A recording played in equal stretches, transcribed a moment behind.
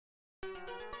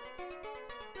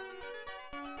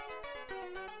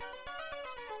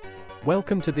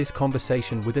Welcome to this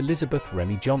conversation with Elisabeth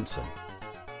Remy Johnson.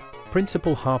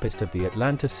 Principal harpist of the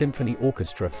Atlanta Symphony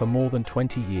Orchestra for more than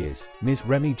 20 years, Ms.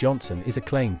 Remy Johnson is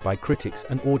acclaimed by critics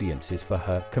and audiences for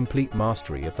her complete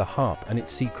mastery of the harp and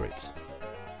its secrets.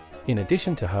 In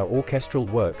addition to her orchestral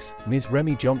works, Ms.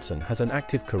 Remy Johnson has an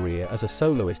active career as a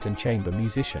soloist and chamber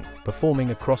musician, performing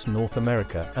across North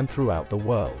America and throughout the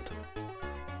world.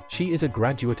 She is a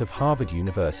graduate of Harvard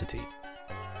University.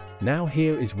 Now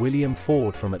here is William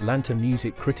Ford from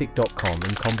AtlantaMusicCritic.com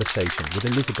in conversation with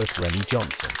Elisabeth Remy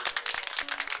Johnson.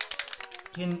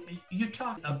 Can you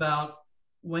talk about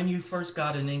when you first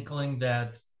got an inkling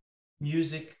that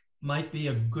music might be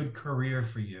a good career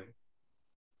for you?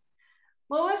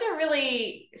 Well, it was a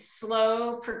really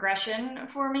slow progression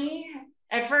for me.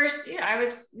 At first, I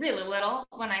was really little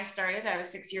when I started. I was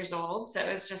 6 years old. So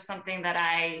it was just something that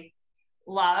I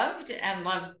loved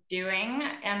doing.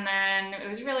 And then it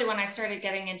was really when I started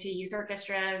getting into youth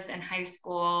orchestras in high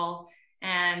school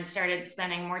and started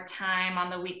spending more time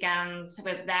on the weekends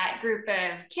with that group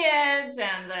of kids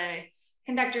and the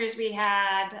conductors we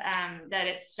had, that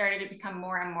it started to become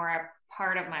more and more a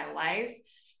part of my life.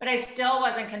 But I still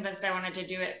wasn't convinced I wanted to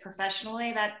do it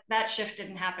professionally. That shift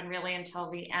didn't happen really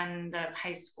until the end of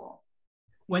high school.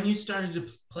 When you started to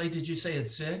play, did you say at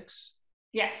 6?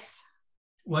 Yes.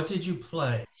 What did you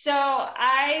play? So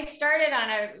I started on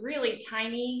a really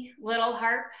tiny little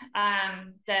harp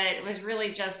that was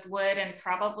really just wood and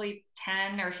probably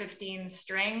 10 or 15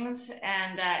 strings.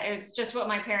 And it was just what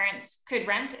my parents could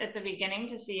rent at the beginning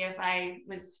to see if I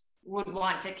would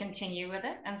want to continue with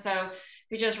it. And so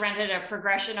we just rented a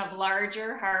progression of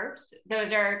larger harps.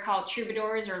 Those are called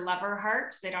troubadours or lever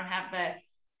harps. They don't have the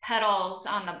pedals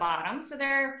on the bottom. So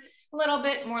they're a little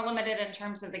bit more limited in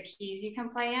terms of the keys you can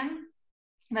play in.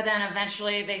 But then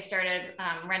eventually they started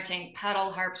renting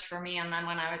pedal harps for me. And then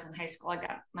when I was in high school, I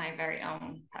got my very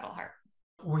own pedal harp.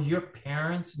 Were your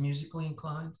parents musically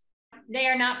inclined? They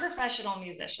are not professional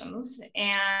musicians.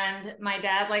 And my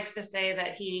dad likes to say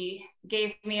that he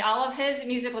gave me all of his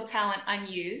musical talent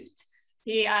unused.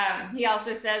 He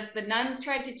also says the nuns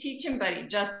tried to teach him, but he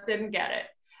just didn't get it.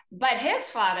 But his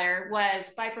father was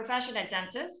by profession a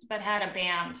dentist, but had a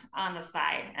band on the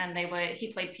side, and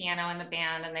he played piano in the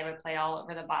band, and they would play all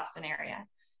over the Boston area.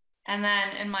 And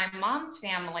then in my mom's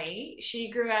family,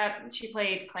 she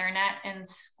played clarinet in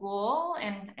school,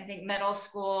 and I think middle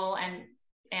school,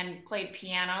 and played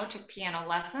piano, took piano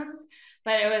lessons,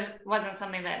 but it wasn't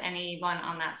something that anyone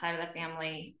on that side of the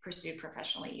family pursued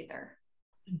professionally either.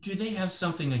 Do they have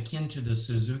something akin to the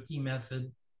Suzuki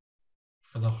method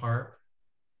for the harp?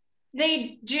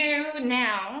 They do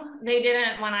now. They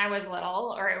didn't when I was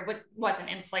little, or it wasn't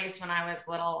in place when I was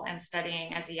little and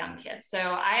studying as a young kid. So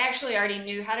I actually already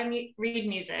knew how to read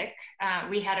music.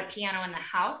 We had a piano in the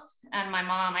house, and my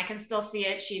mom, I can still see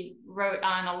it. She wrote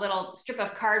on a little strip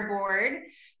of cardboard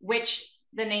which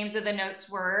the names of the notes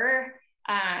were,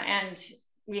 and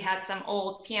we had some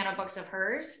old piano books of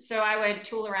hers. So I would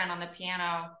tool around on the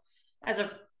piano as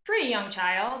a pretty young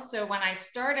child. So when I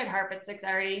started harp at 6,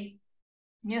 I already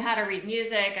knew how to read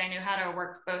music. I knew how to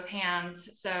work both hands.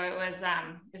 So it was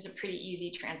a pretty easy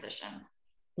transition.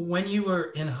 When you were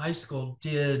in high school,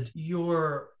 did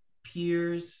your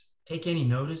peers take any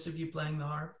notice of you playing the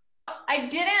harp? I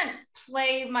didn't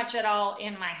play much at all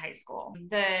in my high school.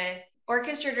 The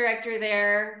orchestra director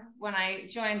there, when I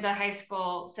joined the high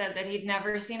school, said that he'd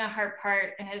never seen a harp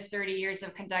part in his 30 years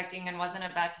of conducting and wasn't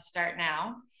about to start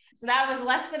now. So that was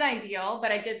less than ideal,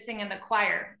 but I did sing in the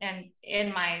choir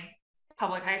in my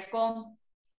public high school.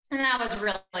 And that was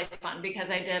really fun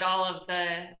because I did all of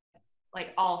the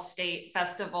all state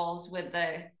festivals with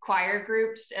the choir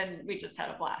groups, and we just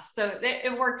had a blast. So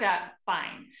it worked out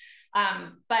fine.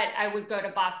 But I would go to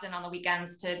Boston on the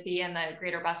weekends to be in the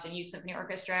Greater Boston Youth Symphony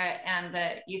Orchestra and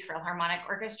the Youth Philharmonic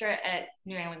Orchestra at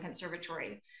New England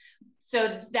Conservatory.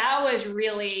 So that was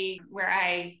really where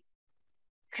I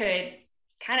could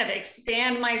kind of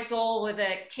expand my soul with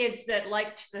the kids that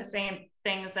liked the same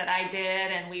things that I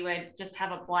did, and we would just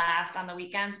have a blast on the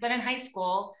weekends. But in high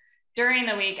school, during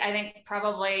the week, I think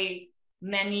probably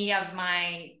many of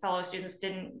my fellow students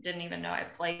didn't even know I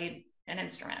played an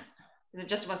instrument, because it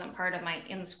just wasn't part of my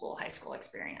in-school high school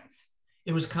experience.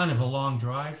 It was kind of a long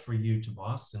drive for you to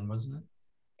Boston, wasn't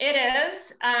it? It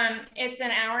is. It's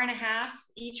an hour and a half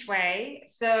each way.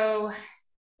 So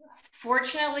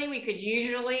fortunately, we could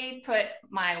usually put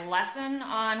my lesson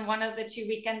on one of the 2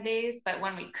 weekend days, but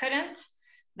when we couldn't,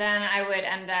 then I would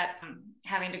end up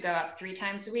having to go up 3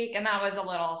 times a week, and that was a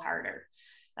little harder.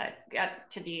 that got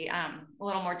to be a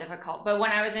little more difficult. But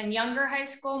when I was in younger high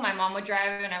school, my mom would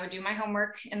drive and I would do my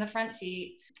homework in the front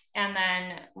seat. And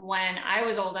then when I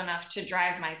was old enough to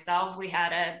drive myself, we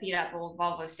had a beat up old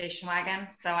Volvo station wagon.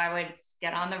 So I would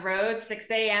get on the road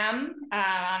 6 a.m.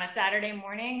 On a Saturday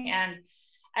morning. And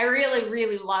I really,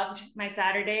 really loved my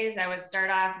Saturdays. I would start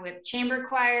off with chamber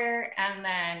choir and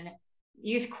then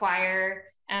youth choir,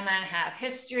 and then have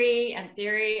history and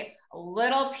theory, a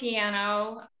little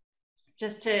piano,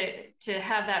 just to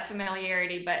have that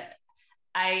familiarity. But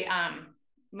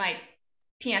my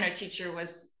piano teacher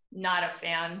was not a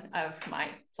fan of my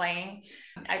playing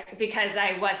because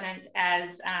I wasn't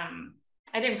as,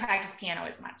 I didn't practice piano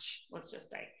as much, let's just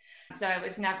say. So I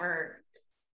was never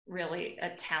really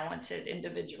a talented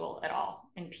individual at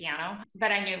all in piano,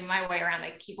 but I knew my way around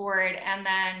the keyboard. And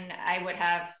then I would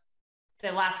have,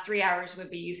 the last 3 hours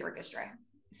would be youth orchestra.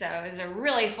 So it was a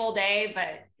really full day,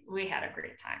 but we had a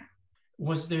great time.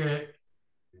 Was there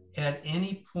at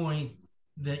any point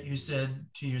that you said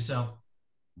to yourself,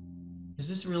 is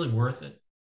this really worth it?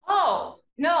 Oh,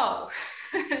 no,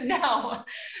 no.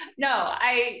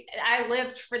 I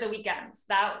lived for the weekends.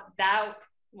 That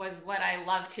was what I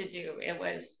loved to do. It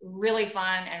was really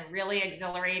fun and really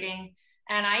exhilarating.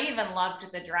 And I even loved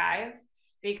the drive,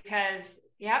 because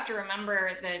you have to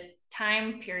remember the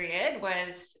time period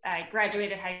was, I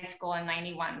graduated high school in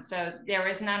 91. So there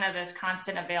was none of this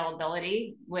constant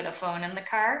availability with a phone in the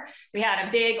car. We had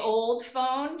a big old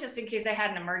phone just in case I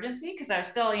had an emergency, because I was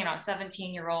still,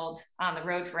 17-year-old on the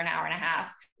road for an hour and a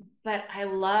half. But I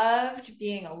loved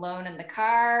being alone in the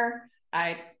car.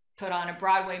 I put on a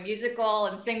Broadway musical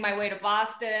and sing my way to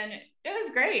Boston. It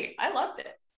was great. I loved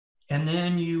it. And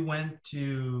then you went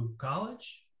to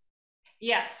college?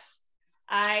 Yes.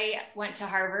 I went to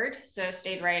Harvard, so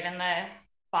stayed right in the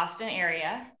Boston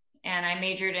area, and I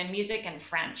majored in music and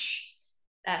French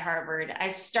at Harvard. I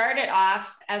started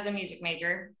off as a music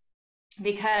major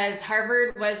because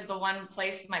Harvard was the one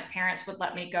place my parents would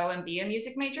let me go and be a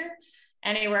music major.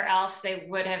 Anywhere else, they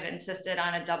would have insisted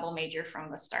on a double major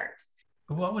from the start.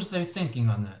 What was their thinking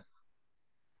on that?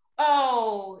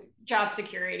 Oh, job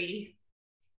security.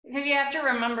 Because you have to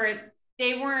remember,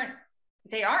 they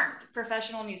aren't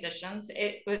professional musicians.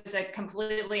 It was a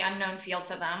completely unknown field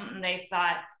to them. And they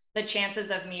thought the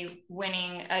chances of me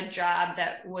winning a job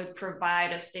that would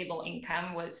provide a stable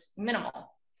income was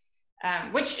minimal,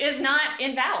 which is not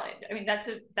invalid. I mean,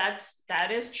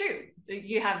 that is true.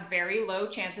 You have very low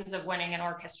chances of winning an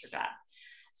orchestra job.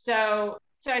 So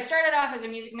I started off as a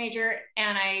music major,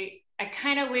 and I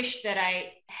kind of wish that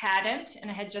I hadn't, and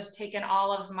I had just taken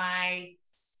all of my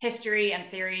history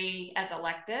and theory as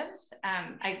electives.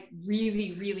 I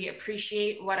really, really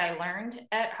appreciate what I learned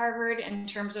at Harvard in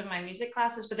terms of my music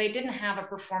classes, but they didn't have a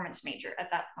performance major at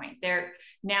that point.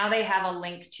 Now they have a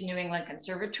link to New England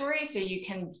Conservatory, so you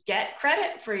can get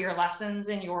credit for your lessons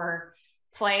and your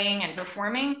playing and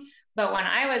performing. But when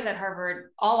I was at Harvard,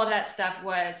 all of that stuff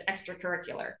was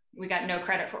extracurricular. We got no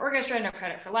credit for orchestra, no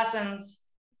credit for lessons.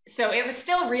 So it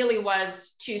really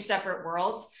was two separate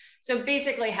worlds. So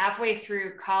basically halfway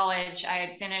through college, I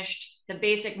had finished the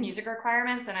basic music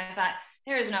requirements, and I thought,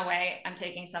 there is no way I'm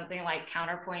taking something like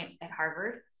counterpoint at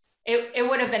Harvard. It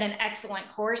would have been an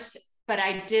excellent course, but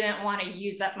I didn't want to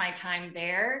use up my time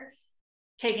there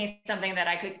taking something that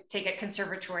I could take at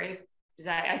conservatory, because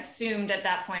I assumed at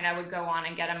that point I would go on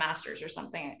and get a master's or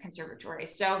something at conservatory.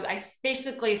 So I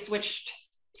basically switched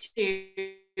to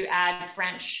add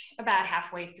French about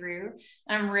halfway through.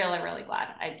 And I'm really, really glad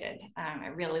I did. I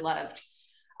really loved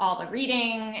all the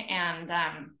reading, and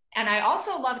I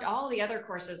also loved all the other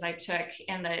courses I took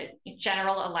in the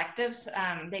general electives.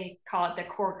 They call it the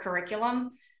core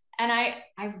curriculum. And I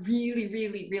really,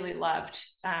 really, really loved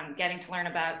getting to learn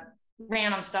about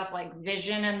random stuff like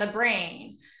vision and the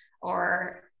brain,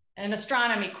 or an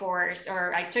astronomy course,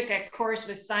 or I took a course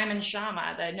with Simon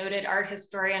Schama, the noted art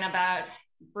historian, about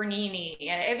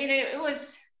Bernini. I mean, it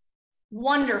was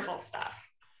wonderful stuff.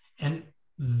 And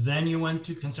then you went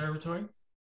to conservatory?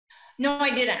 No,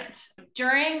 I didn't.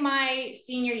 During my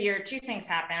senior year, two things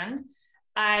happened.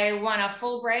 I won a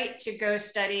Fulbright to go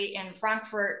study in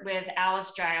Frankfurt with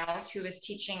Alice Giles, who was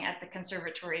teaching at the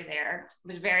conservatory there. I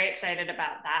was very excited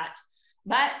about that.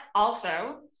 But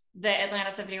also, the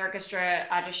Atlanta Symphony Orchestra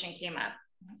audition came up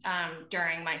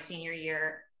during my senior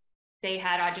year. They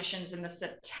had auditions in the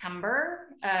September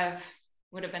of,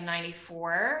 would have been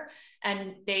 94.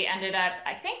 And they ended up,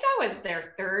 I think that was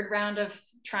their third round of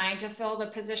trying to fill the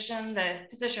position. The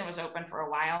position was open for a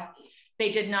while.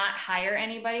 They did not hire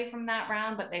anybody from that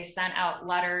round, but they sent out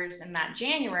letters in that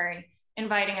January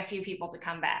inviting a few people to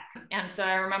come back. And so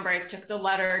I remember I took the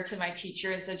letter to my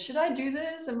teacher and said, should I do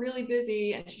this? I'm really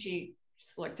busy. And she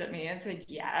just looked at me and said,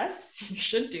 yes, you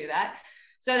should do that.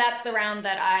 So that's the round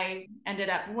that I ended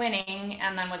up winning,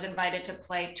 and then was invited to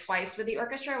play twice with the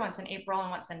orchestra, once in April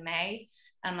and once in May.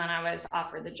 And then I was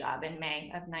offered the job in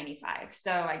May of '95.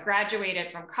 So I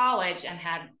graduated from college and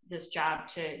had this job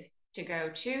to go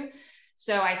to.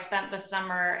 So I spent the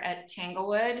summer at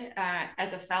Tanglewood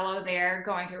as a fellow there,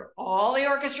 going through all the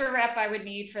orchestra rep I would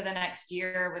need for the next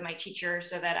year with my teacher,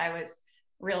 so that I was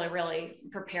really, really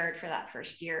prepared for that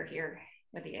first year here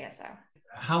with the ASO.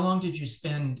 How long did you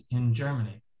spend in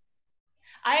Germany?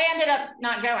 I ended up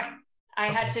not going. I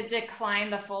had to decline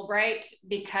the Fulbright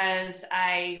because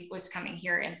I was coming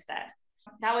here instead.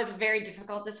 That was a very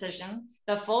difficult decision.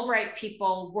 The Fulbright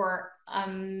people were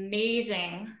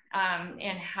amazing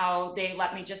in how they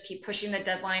let me just keep pushing the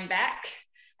deadline back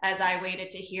as I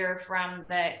waited to hear from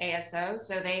the ASO.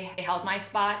 So they held my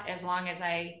spot as long as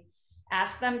I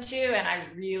asked them to, and I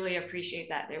really appreciate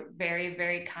that. They were very,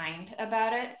 very kind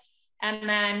about it. And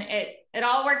then it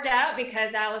all worked out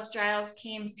because Alice Giles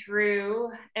came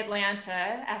through Atlanta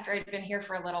after I'd been here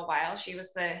for a little while. She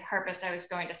was the harpist I was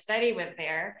going to study with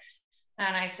there.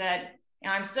 And I said,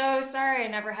 I'm so sorry I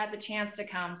never had the chance to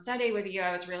come study with you.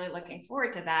 I was really looking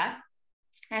forward to that.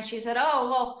 And she said, oh,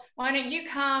 well, why don't you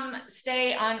come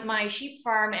stay on my sheep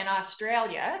farm in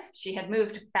Australia? She had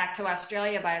moved back to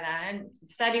Australia by then, and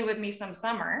study with me some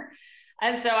summer.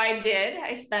 And so I did.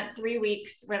 I spent 3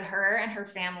 weeks with her and her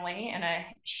family in a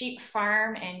sheep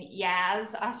farm in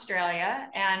Yaz, Australia.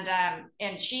 And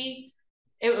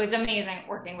it was amazing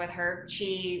working with her.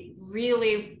 She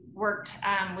really worked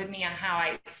with me on how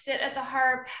I sit at the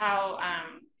harp, how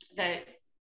the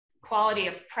quality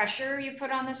of pressure you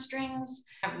put on the strings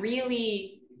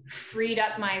really freed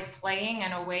up my playing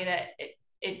in a way that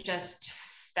it just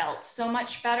felt so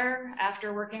much better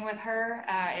after working with her.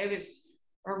 It was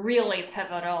a really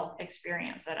pivotal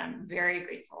experience that I'm very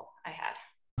grateful I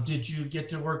had. Did you get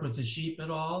to work with the sheep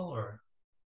at all, or?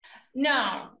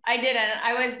 No, I didn't.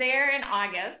 I was there in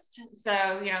August.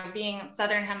 So, being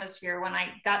Southern Hemisphere, when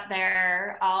I got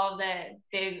there, all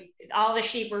the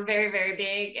sheep were very, very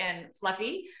big and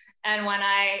fluffy. And when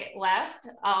I left,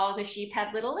 all the sheep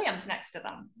had little lambs next to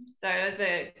them. So it was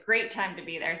a great time to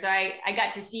be there. So I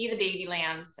got to see the baby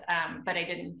lambs, but I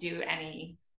didn't do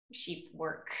any sheep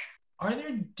work. Are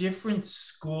there different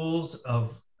schools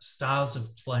of styles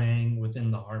of playing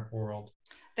within the harp world?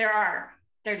 There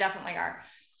definitely are.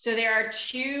 So there are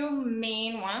two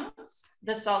main ones,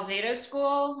 the Salzedo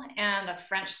school and the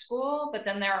French school, but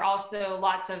then there are also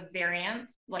lots of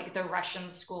variants, like the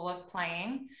Russian school of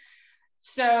playing.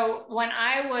 So when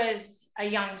I was a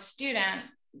young student,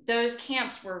 those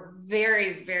camps were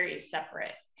very, very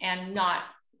separate and not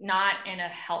in a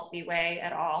healthy way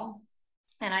at all.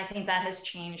 And I think that has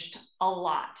changed a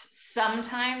lot.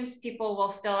 Sometimes people will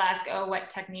still ask, oh, what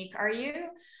technique are you?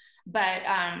 But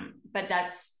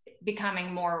that's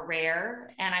becoming more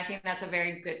rare. And I think that's a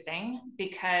very good thing,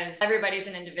 because everybody's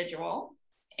an individual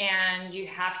and you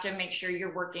have to make sure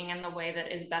you're working in the way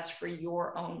that is best for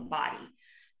your own body.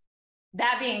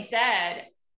 That being said,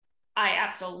 I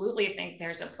absolutely think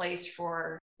there's a place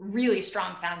for really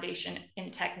strong foundation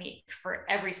in technique for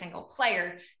every single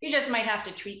player. You just might have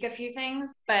to tweak a few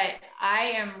things, but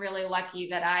I am really lucky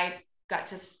that I got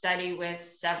to study with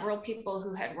several people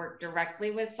who had worked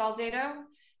directly with Salzedo.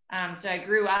 So I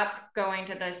grew up going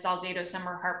to the Salzedo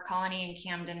Summer Harp Colony in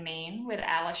Camden, Maine, with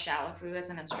Alice Shalafu as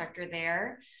an instructor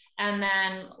there. And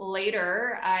then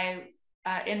later,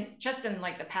 in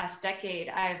like the past decade,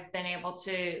 I've been able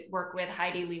to work with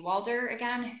Heidi Lewalder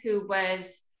again, who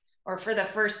was, or for the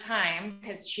first time,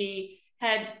 because she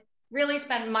had really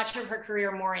spent much of her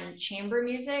career more in chamber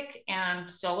music and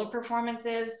solo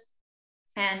performances,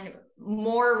 and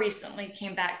more recently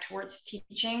came back towards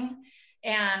teaching.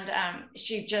 And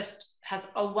she just has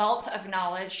a wealth of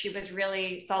knowledge. She was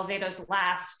really Salzedo's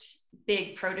last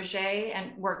big protege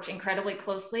and worked incredibly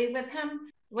closely with him.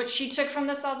 What she took from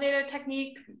the Salzedo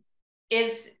technique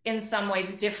is in some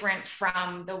ways different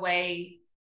from the way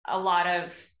a lot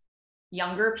of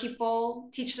younger people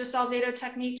teach the Salzedo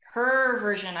technique. Her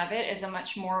version of it is a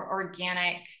much more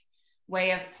organic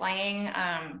way of playing.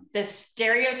 The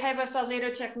stereotype of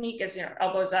Salzedo technique is,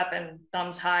 elbows up and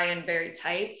thumbs high and very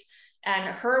tight.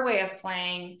 And her way of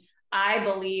playing, I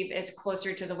believe, is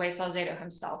closer to the way Salzedo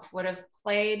himself would have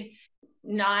played.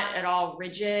 Not at all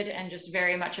rigid, and just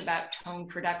very much about tone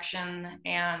production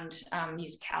and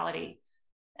musicality.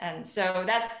 And so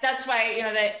that's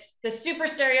why, the super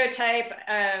stereotype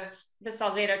of the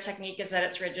Salzedo technique is that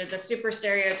it's rigid. The super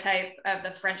stereotype of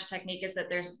the French technique is that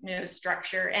there's no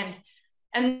structure. And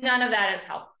And none of that is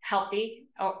healthy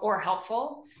or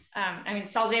helpful. I mean,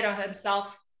 Salcedo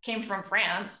himself came from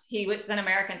France. He was an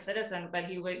American citizen, but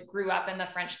he grew up in the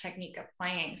French technique of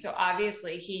playing. So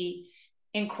obviously he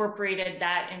incorporated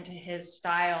that into his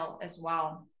style as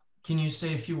well. Can you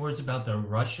say a few words about the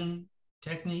Russian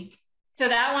technique? So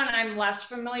that one I'm less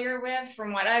familiar with.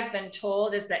 From what I've been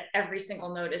told is that every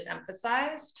single note is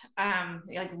emphasized,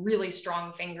 like really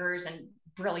strong fingers and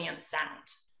brilliant sound.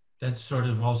 That sort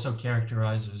of also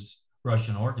characterizes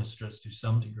Russian orchestras to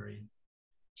some degree.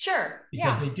 Sure.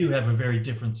 Because they do have a very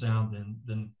different sound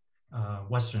than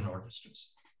Western orchestras.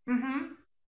 Mm-hmm.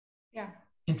 Yeah.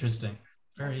 Interesting.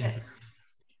 Very interesting.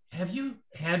 Have you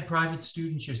had private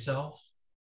students yourself?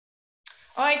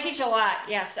 Oh, I teach a lot.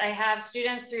 Yes, I have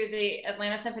students through the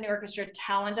Atlanta Symphony Orchestra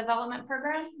Talent Development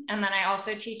Program. And then I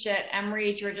also teach at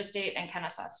Emory, Georgia State, and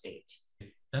Kennesaw State.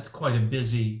 That's quite a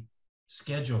busy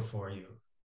schedule for you.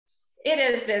 It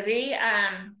is busy.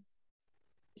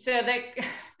 So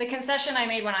the concession I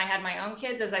made when I had my own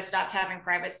kids is I stopped having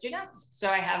private students. So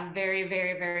I have very,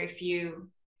 very, very few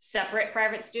separate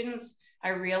private students. I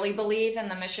really believe in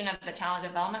the mission of the talent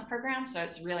development program. So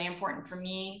it's really important for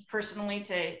me personally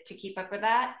to keep up with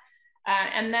that.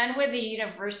 And then with the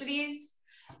universities,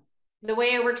 the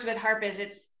way it works with harp is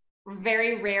it's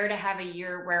very rare to have a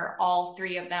year where all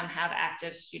three of them have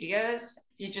active studios.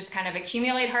 You just kind of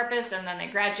accumulate harpists and then they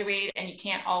graduate and you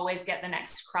can't always get the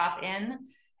next crop in.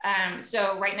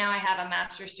 So right now I have a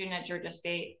master's student at Georgia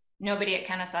State, nobody at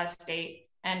Kennesaw State,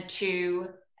 and 2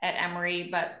 at Emory.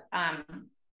 But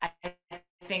I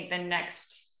think the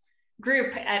next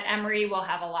group at Emory will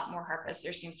have a lot more harpists.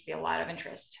 There seems to be a lot of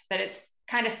interest, but it's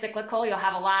kind of cyclical. You'll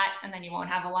have a lot and then you won't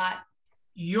have a lot.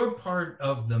 You're part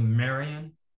of the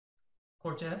Marian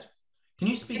Quartet. Can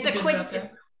you speak a bit about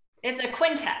that? It's a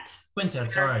quintet.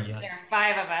 Quintet, sorry, yes. There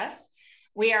are 5 of us.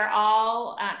 We are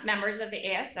all members of the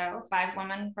ASO, 5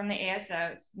 women from the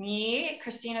ASO. It's me,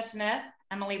 Christina Smith,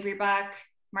 Emily Briebach,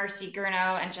 Marcy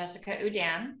Gurno, and Jessica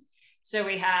Udan. So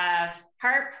we have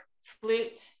harp,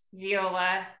 flute,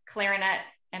 viola, clarinet,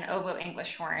 and oboe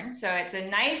English horn. So it's a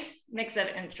nice mix of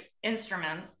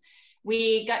instruments.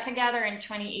 We got together in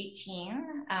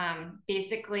 2018,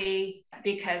 basically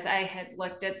because I had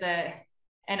looked at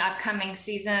an upcoming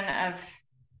season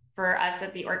for us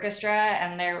at the orchestra,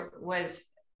 and there was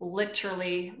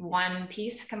literally 1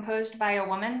 piece composed by a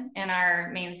woman in our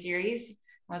main series.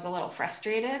 I was a little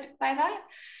frustrated by that.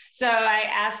 So I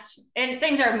asked, and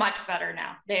things are much better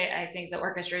now. I think the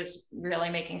orchestra is really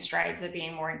making strides at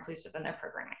being more inclusive in their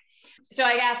programming. So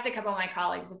I asked a couple of my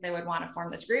colleagues if they would want to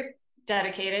form this group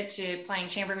dedicated to playing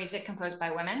chamber music composed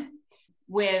by women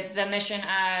with the mission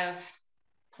of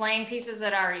playing pieces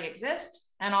that already exist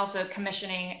and also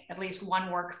commissioning at least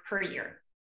 1 work per year.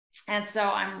 And so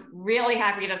I'm really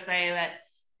happy to say that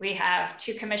we have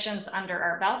 2 commissions under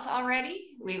our belt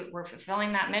already. We're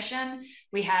fulfilling that mission.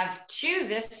 We have 2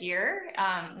 this year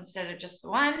instead of just the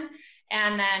 1.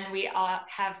 And then we all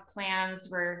have plans.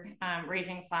 We're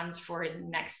raising funds for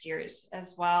next year's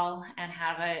as well and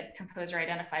have a composer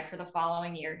identified for the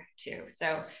following year too.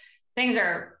 So things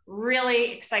are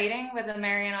really exciting with the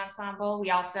Marian Ensemble. We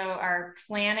also are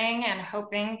planning and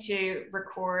hoping to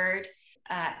record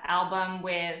an album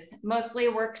with mostly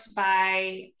works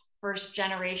by first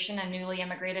generation and newly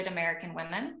immigrated American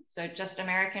women. So just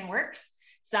American works.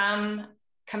 Some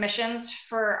commissions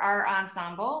for our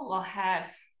ensemble. We'll have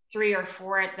 3 or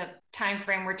 4 at the time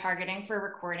frame we're targeting for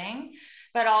recording,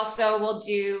 but also we'll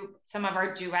do some of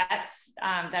our duets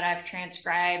that I've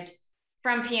transcribed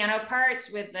from piano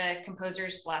parts with the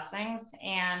composer's blessings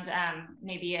and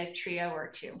maybe a trio or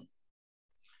 2.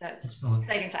 So it's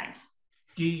exciting times.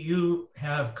 Do you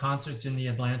have concerts in the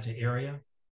Atlanta area?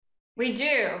 We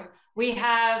do. We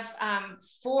have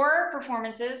 4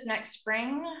 performances next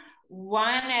spring,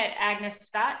 1 at Agnes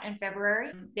Scott in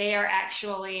February. They are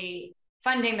actually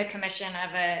funding the commission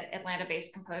of an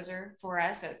Atlanta-based composer for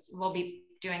us. So we'll be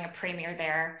doing a premiere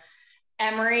there.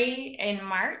 Emory in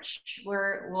March,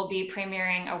 we'll be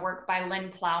premiering a work by Lynn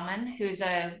Plowman, who's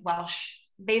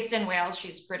based in Wales.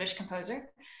 She's a British composer.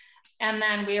 And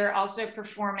then we are also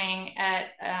performing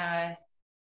at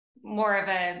more of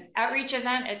an outreach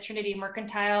event at Trinity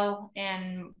Mercantile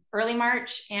in early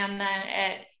March, and then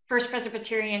at First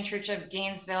Presbyterian Church of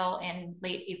Gainesville in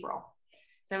late April.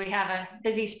 So we have a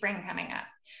busy spring coming up.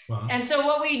 Wow. And so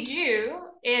what we do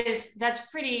is, that's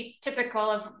pretty typical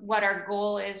of what our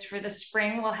goal is for the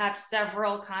spring. We'll have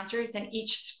several concerts, and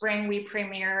each spring we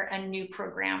premiere a new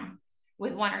program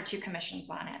with 1 or 2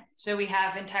 commissions on it. So we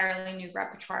have entirely new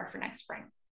repertoire for next spring.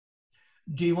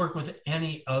 Do you work with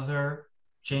any other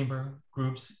chamber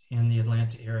groups in the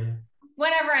Atlanta area?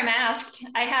 whenever I'm asked.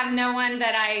 I have no one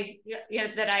that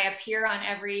that I appear on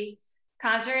every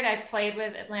concert. I played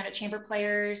with Atlanta Chamber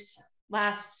Players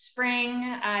last spring.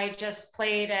 I just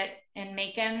played in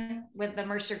Macon with the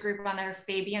Mercer Group on their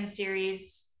Fabian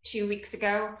series 2 weeks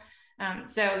ago.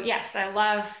 So yes, I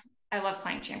love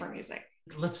playing chamber music.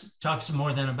 Let's talk some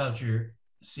more then about your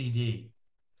CD.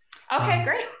 Okay,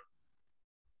 great.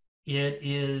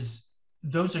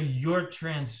 Those are your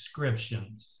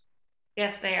transcriptions.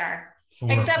 Yes, they are.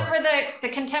 Except for the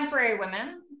contemporary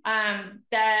women,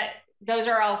 that those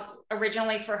are all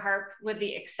originally for harp, with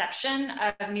the exception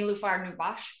of Nilüfer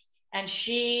Nubaş. And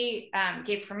she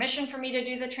gave permission for me to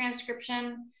do the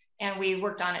transcription, and we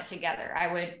worked on it together. I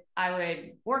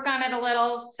would work on it a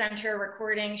little, send her a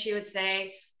recording. She would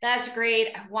say, that's great,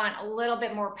 I want a little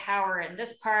bit more power in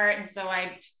this part. And so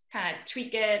I'd kind of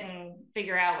tweak it and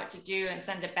figure out what to do and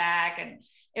send it back. And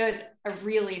it was a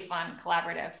really fun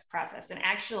collaborative process. And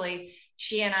actually,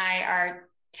 she and I are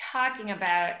talking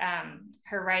about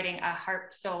her writing a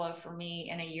harp solo for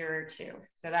me in a year or two.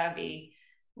 So that would be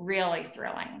really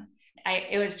thrilling.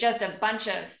 It was just a bunch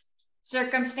of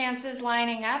circumstances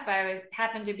lining up. I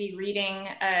happened to be reading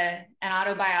an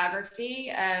autobiography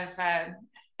of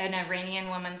an Iranian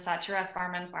woman, Satira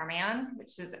Farman-Farmian,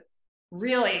 which is a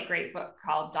really great book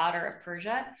called Daughter of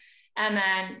Persia. And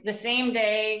then the same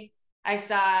day, I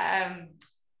saw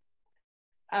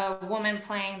a woman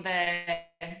playing the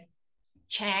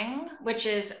Chang, which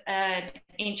is an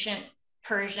ancient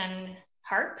Persian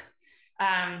harp.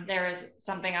 There was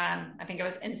something on, I think it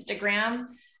was Instagram.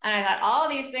 And I thought, all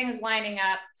these things lining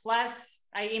up, plus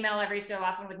I email every so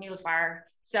often with Nilüfer.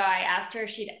 So I asked her if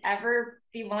she'd ever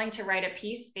be willing to write a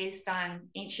piece based on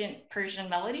ancient Persian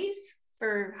melodies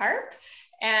for harp.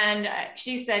 And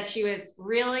she said she was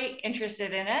really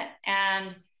interested in it.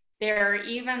 And there are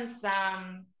even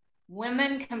some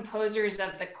women composers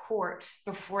of the court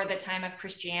before the time of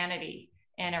Christianity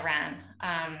in Iran,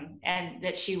 and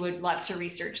that she would love to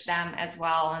research them as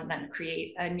well and then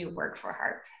create a new work for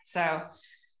harp. So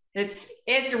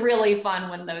it's really fun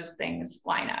when those things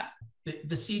line up.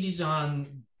 The CD's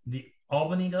on the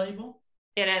Albany label?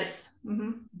 It is.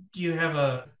 Mm-hmm. Do you have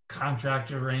a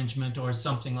contract arrangement or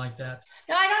something like that?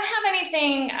 No, I don't have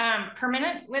anything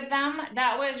permanent with them.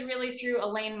 That was really through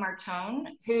Elaine Martone,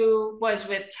 who was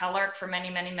with Telarc for many,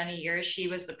 many, many years. She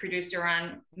was the producer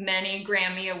on many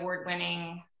Grammy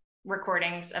award-winning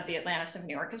recordings of the Atlanta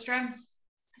Symphony Orchestra.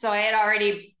 So I had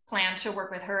already planned to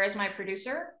work with her as my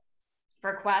producer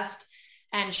for Quest,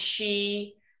 and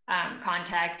she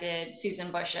contacted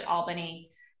Susan Bush at Albany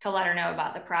to let her know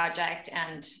about the project,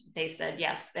 and they said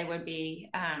yes, they would be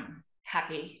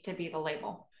happy to be the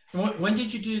label. When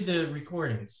did you do the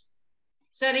recordings?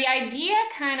 So the idea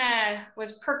kind of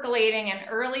was percolating in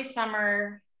early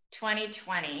summer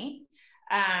 2020.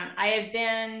 I had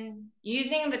been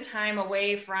using the time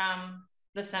away from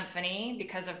the symphony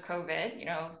because of COVID,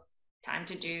 time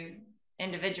to do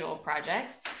individual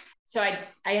projects. So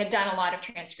I had done a lot of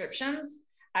transcriptions.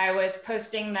 I was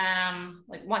posting them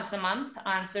like once a month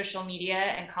on social media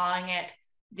and calling it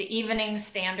the Evening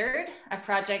Standard, a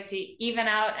project to even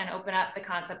out and open up the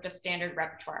concept of standard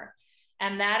repertoire.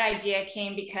 And that idea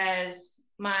came because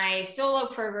my solo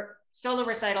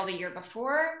recital the year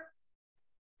before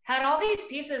had all these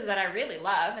pieces that I really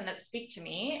love and that speak to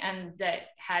me, and that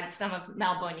had some of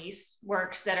Mel Bonis'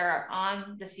 works that are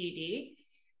on the CD.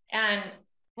 And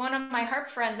one of my harp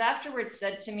friends afterwards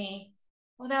said to me,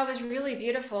 well, that was really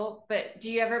beautiful, but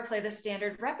do you ever play the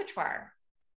standard repertoire?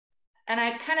 And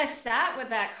I kind of sat with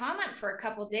that comment for a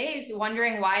couple of days,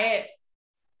 wondering why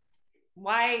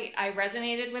I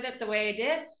resonated with it the way I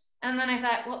did. And then I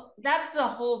thought, well, that's the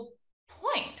whole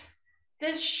point.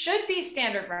 This should be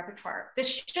standard repertoire.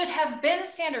 This should have been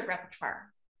standard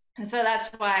repertoire. And so that's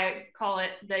why I call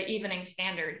it the Evening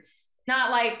Standard. It's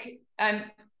not like I'm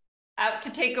out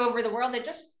to take over the world. I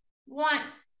just want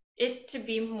it to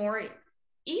be more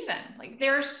even. Like,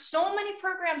 there are so many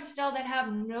programs still that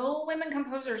have no women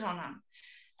composers on them,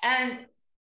 and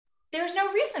there's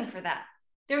no reason for that.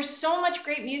 There's so much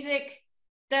great music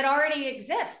that already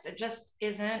exists. It just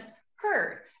isn't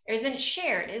heard, isn't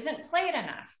shared, isn't played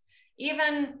enough.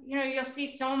 Even, you'll see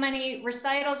so many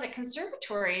recitals at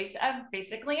conservatories of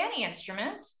basically any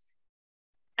instrument,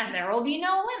 and there will be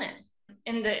no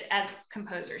women as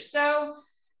composers. So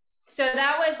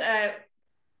that was a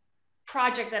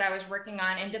project that I was working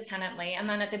on independently. And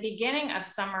then at the beginning of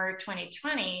summer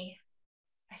 2020,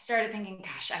 I started thinking,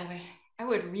 gosh, I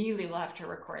would really love to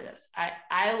record this.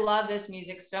 I love this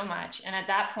music so much. And at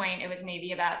that point, it was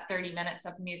maybe about 30 minutes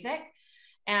of music,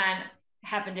 and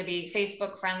happened to be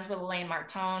Facebook friends with Elaine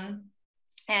Martone.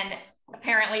 And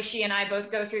apparently she and I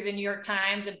both go through the New York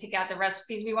Times and pick out the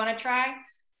recipes we want to try.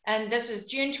 And this was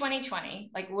June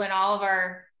 2020, like when all of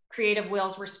our creative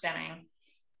wheels were spinning.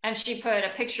 And she put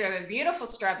a picture of a beautiful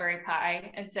strawberry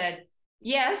pie and said,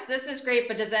 yes, this is great,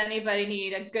 but does anybody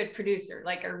need a good producer,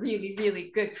 like a really,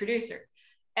 really good producer?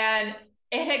 And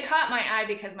it had caught my eye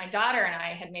because my daughter and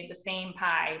I had made the same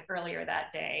pie earlier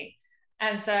that day.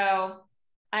 And so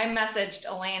I messaged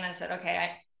Elaine and said, okay,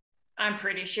 I'm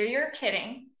pretty sure you're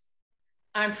kidding.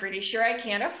 I'm pretty sure I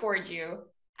can't afford you.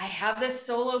 I have this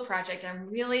solo project I'm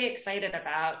really excited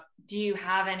about. Do you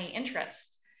have any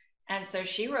interest? And so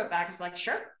she wrote back, was like,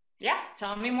 sure, yeah,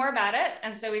 tell me more about it.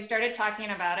 And so we started talking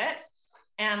about it.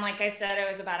 And like I said, it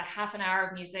was about a half an hour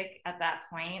of music at that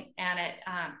point, and it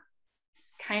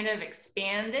kind of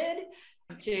expanded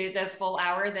to the full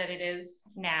hour that it is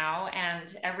now.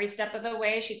 And every step of the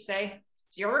way, she'd say,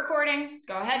 it's your recording,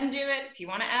 go ahead and do it. If you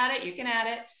want to add it, you can add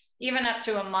it. Even up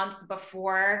to a month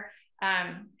before.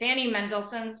 Fanny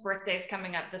Mendelssohn's birthday is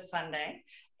coming up this Sunday.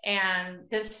 And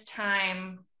this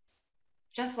time,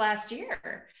 just last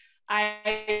year,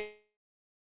 I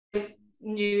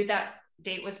knew that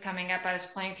date was coming up. I was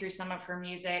playing through some of her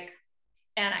music,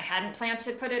 and I hadn't planned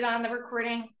to put it on the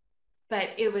recording, but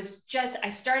it was just, I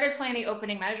started playing the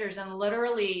opening measures and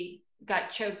literally got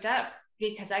choked up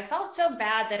because I felt so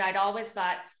bad that I'd always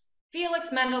thought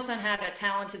Felix Mendelssohn had a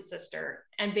talented sister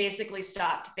and basically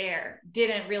stopped there,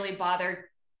 didn't really bother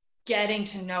getting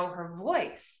to know her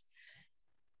voice.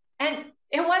 And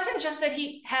it wasn't just that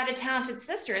he had a talented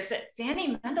sister, it's that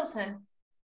Fanny Mendelssohn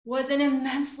was an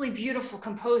immensely beautiful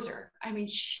composer. I mean,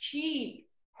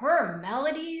 her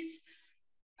melodies,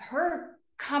 her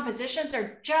compositions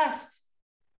are just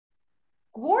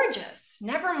gorgeous,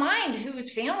 never mind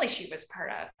whose family she was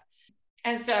part of.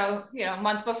 And so, a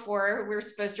month before we were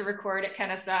supposed to record at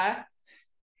Kennesaw,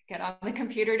 get on the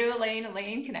computer to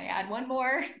Elaine, can I add one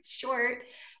more? It's short.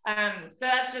 So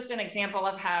that's just an example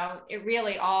of how it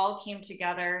really all came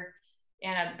together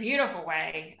in a beautiful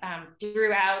way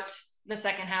throughout the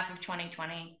second half of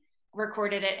 2020.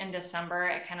 Recorded it in December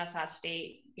at Kennesaw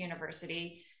State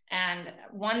University. And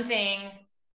one thing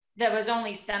that was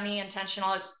only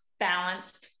semi-intentional, it's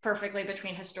balanced perfectly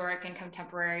between historic and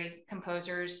contemporary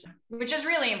composers, which is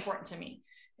really important to me.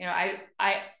 I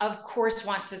of course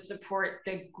want to support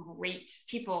the great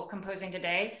people composing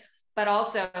today, but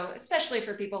also, especially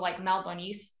for people like Mel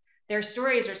Bonis, their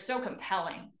stories are so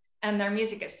compelling and their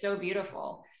music is so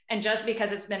beautiful. And just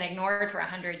because it's been ignored for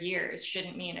 100 years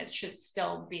shouldn't mean it should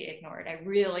still be ignored. I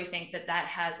really think that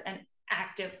has an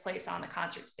active place on the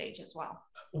concert stage as well.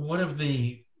 What have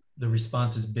the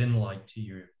responses been like to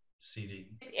your CD?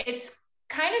 It's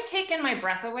kind of taken my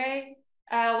breath away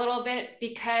a little bit,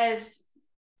 because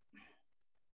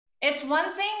it's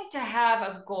one thing to have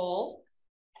a goal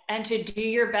and to do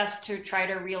your best to try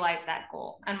to realize that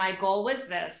goal. And my goal was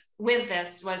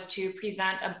was to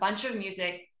present a bunch of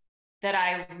music that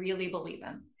I really believe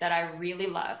in, that I really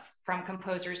love, from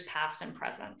composers past and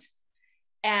present.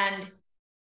 And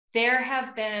there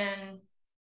have been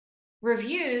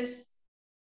reviews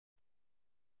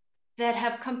that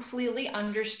have completely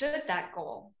understood that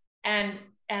goal and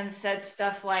said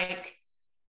stuff like,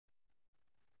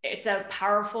 it's a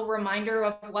powerful reminder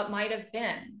of what might have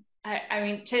been. I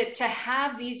mean, to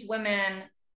have these women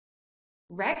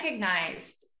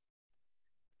recognized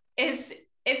it's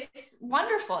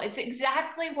wonderful. It's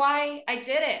exactly why I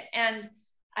did it. And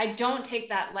I don't take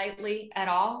that lightly at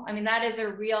all. I mean, that is a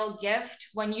real gift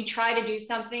when you try to do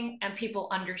something and people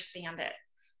understand it.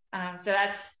 So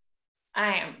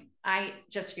I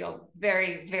just feel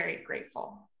very, very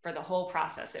grateful for the whole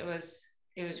process. It was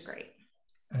great.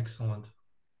 Excellent.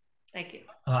 Thank you.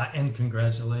 And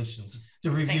congratulations.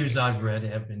 The reviews I've read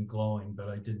have been glowing, but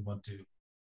I didn't want to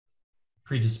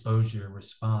predispose your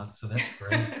response. So that's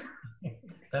great.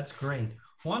 That's great.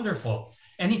 Wonderful.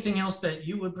 Anything else that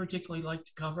you would particularly like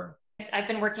to cover? I've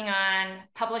been working on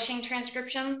publishing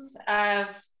transcriptions of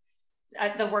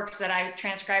the works that I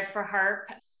transcribed for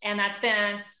harp, and that's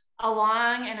been a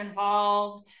long and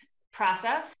involved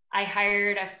process. I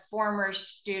hired a former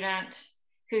student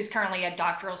who's currently a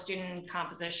doctoral student in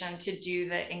composition to do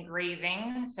the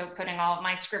engraving, so putting all of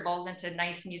my scribbles into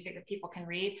nice music that people can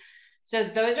read. So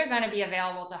those are going to be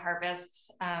available to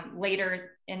harpists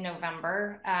later in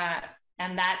November.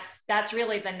 And that's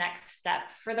really the next step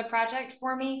for the project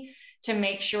for me, to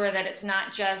make sure that it's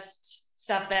not just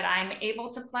stuff that I'm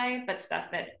able to play, but stuff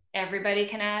that everybody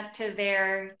can add to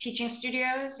their teaching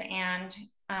studios and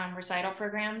recital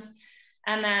programs.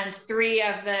 And then 3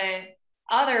 of the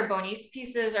other Bonis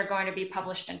pieces are going to be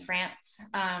published in France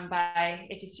by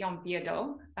Édition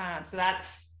Biaudot. So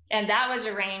And that was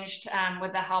arranged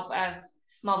with the help of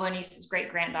Malbonice's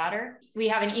great-granddaughter. We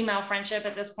have an email friendship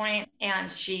at this point,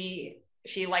 and she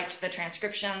liked the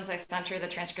transcriptions. I sent her the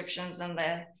transcriptions and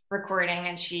the recording,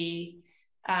 and she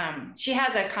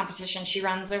has a competition she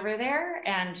runs over there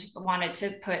and wanted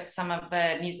to put some of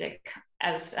the music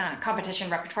as competition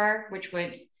repertoire, which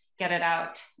would get it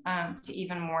out to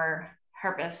even more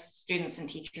harpist students and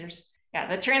teachers.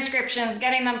 Yeah, the transcriptions,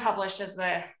 getting them published is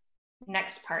the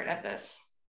next part of this.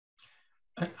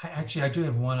 I do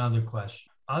have one other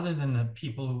question. Other than the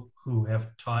people who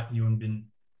have taught you and been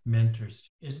mentors,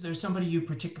 is there somebody you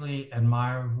particularly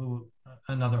admire,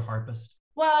 another harpist?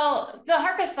 Well, the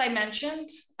harpists I mentioned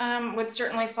would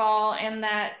certainly fall in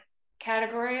that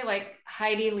category. Like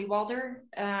Heidi Lewalder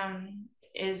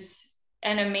is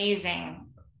an amazing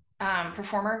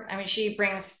performer. I mean, she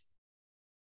brings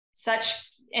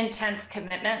such intense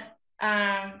commitment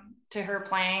to her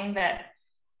playing that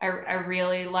I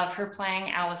really love her playing.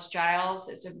 Alice Giles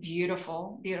is a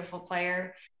beautiful, beautiful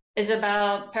player.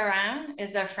 Isabelle Perrin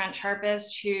is a French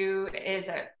harpist who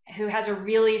has a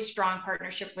really strong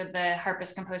partnership with the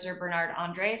harpist composer Bernard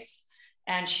Andres,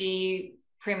 and she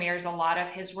premieres a lot of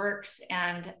his works,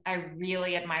 and I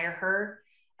really admire her,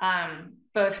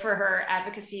 both for her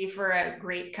advocacy for a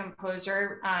great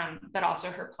composer, but also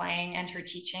her playing and her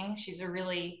teaching. She's a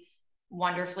really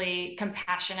wonderfully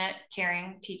compassionate,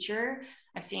 caring teacher.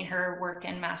 I've seen her work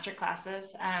in master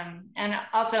classes. And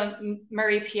also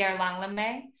Marie-Pierre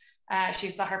Langlemay.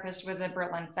 She's the harpist with the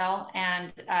Berlin Fell.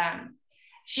 And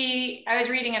I was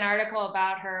reading an article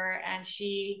about her, and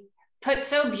she put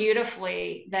so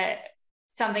beautifully that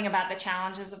something about the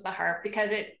challenges of the harp,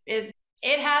 because it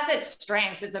has its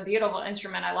strengths. It's a beautiful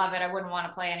instrument. I love it. I wouldn't want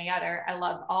to play any other. I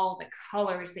love all the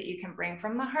colors that you can bring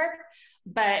from the harp,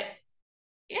 but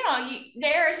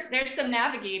there's some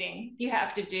navigating you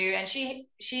have to do. And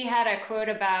she had a quote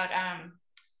about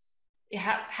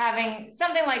having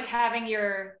something like having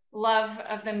your love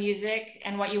of the music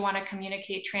and what you want to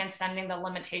communicate transcending the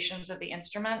limitations of the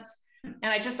instruments.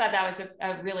 And I just thought that was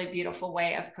a really beautiful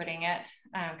way of putting it,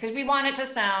 because we want it to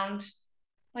sound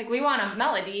like, we want a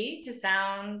melody to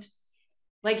sound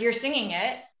like you're singing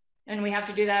it, and we have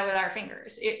to do that with our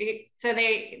fingers. So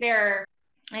they're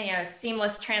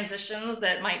seamless transitions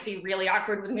that might be really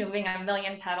awkward with moving a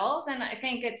million pedals. And I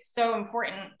think it's so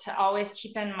important to always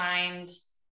keep in mind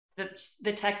that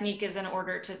the technique is in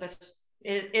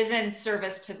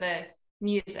service to the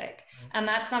music. And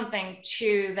that's something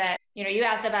too that, you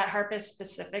asked about harpists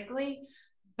specifically,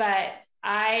 but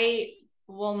I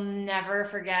will never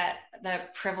forget the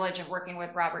privilege of working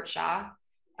with Robert Shaw.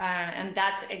 And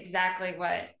that's exactly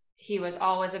what he was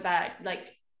always about,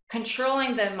 like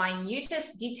controlling the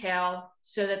minutest detail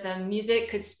so that the music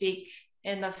could speak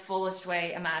in the fullest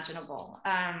way imaginable.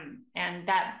 And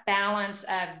that balance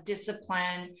of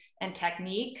discipline and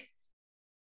technique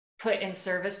put in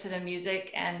service to the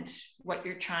music and what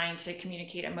you're trying to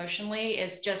communicate emotionally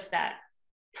is just that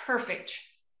perfect,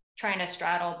 trying to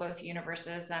straddle both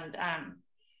universes, and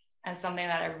something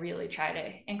that I really try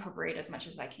to incorporate as much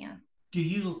as I can. Do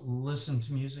you listen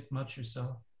to music much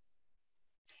yourself?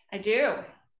 I do.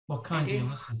 What kind do you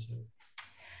listen to?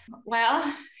 Well,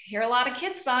 I hear a lot of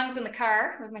kids' songs in the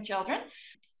car with my children,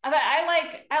 but I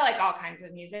like all kinds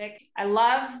of music. I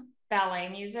love ballet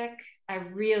music. I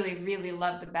really, really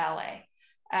love the ballet.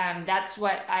 That's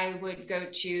what I would go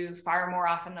to far more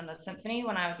often than the symphony.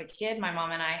 When I was a kid, my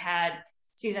mom and I had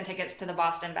season tickets to the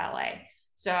Boston Ballet,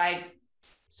 so I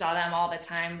saw them all the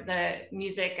time. The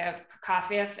music of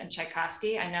Prokofiev and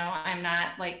Tchaikovsky. I know I'm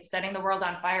not like setting the world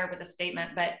on fire with a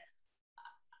statement, but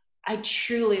I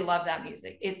truly love that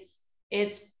music.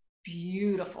 It's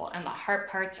beautiful, and the harp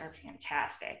parts are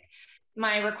fantastic.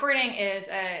 My recording is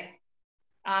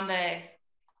on the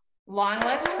long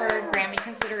list for Grammy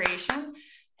consideration,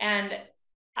 and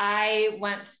I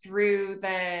went through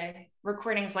the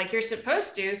recordings like you're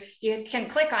supposed to. You can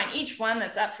click on each one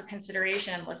that's up for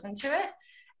consideration and listen to it.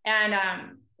 And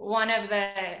one of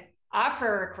the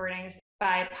opera recordings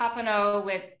by Papineau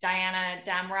with Diana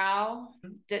Damrau,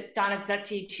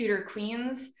 Donizetti Tudor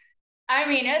Queens. I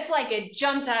mean, it's like it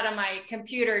jumped out of my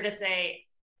computer to say,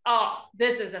 oh,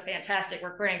 this is a fantastic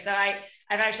recording. So I've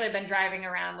actually been driving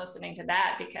around listening to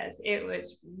that because it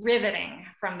was riveting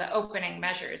from the opening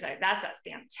measures. That's a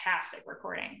fantastic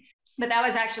recording. But that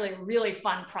was actually a really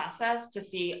fun process to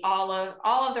see all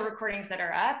of the recordings that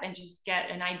are up and just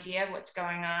get an idea of what's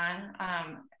going on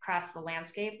across the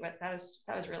landscape. But that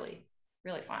was really,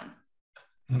 really fun.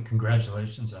 And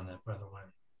congratulations on that, by the way.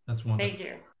 That's wonderful. Thank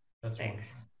you. That's Thanks.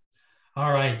 wonderful.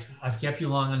 All right. I've kept you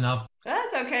long enough.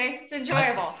 That's okay. It's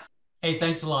enjoyable. Hey,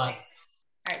 thanks a lot.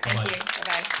 All right. Thank you.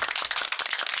 Bye-bye.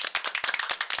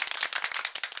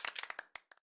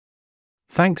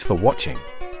 Thanks for watching.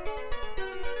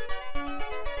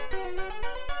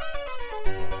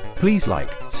 Please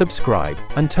like, subscribe,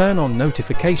 and turn on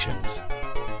notifications.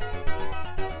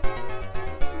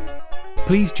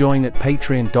 Please join at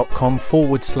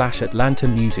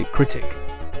patreon.com/AtlantaMusicCritic.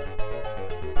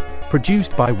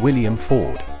 Produced by William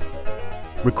Ford.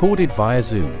 Recorded via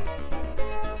Zoom.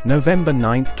 November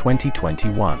 9,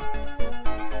 2021.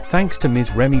 Thanks to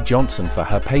Ms. Remy Johnson for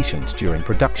her patience during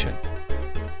production.